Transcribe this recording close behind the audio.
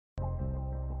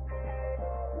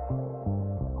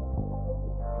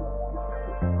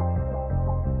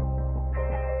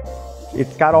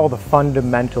it's got all the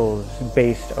fundamentals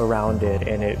based around it,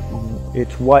 and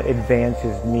it's what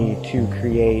advances me to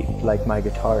create like my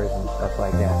guitars and stuff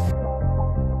like that.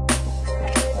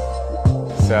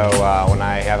 So when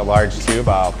I have a large tube,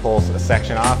 I'll pull a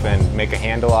section off and make a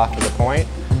handle off of the point.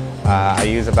 I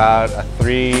use about a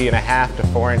 3.5 to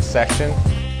 4 inch section.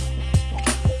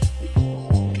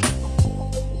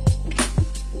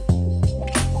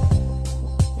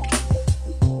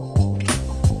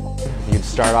 You'd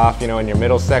start off, in your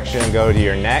middle section and go to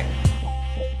your neck.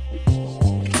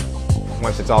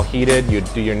 Once it's all heated, you'd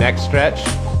do your neck stretch.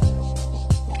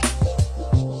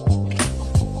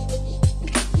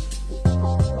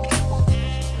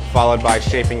 Followed by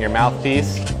shaping your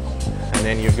mouthpiece, and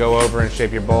then you go over and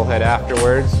shape your bullhead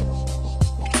afterwards.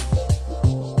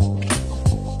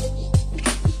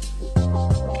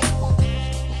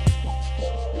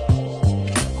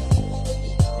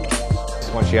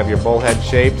 Once you have your bullhead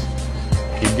shaped,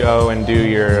 you go and do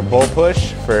your bull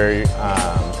push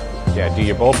do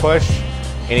your bull push.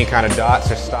 Any kind of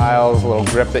dots or styles, a little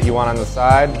grip that you want on the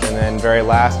side, and then very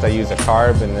last I use a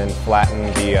carb and then flatten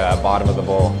the bottom of the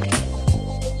bull.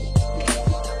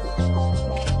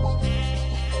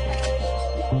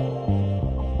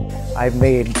 I've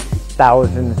made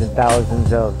thousands and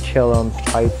thousands of chillums,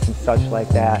 pipes, and such like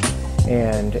that.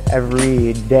 And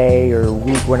every day or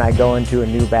week when I go into a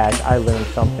new batch, I learn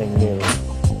something new.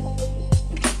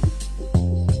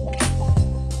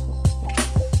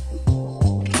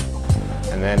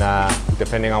 And then,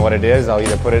 depending on what it is, I'll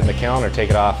either put it in the kiln or take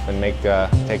it off and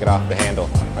take it off the handle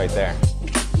right there.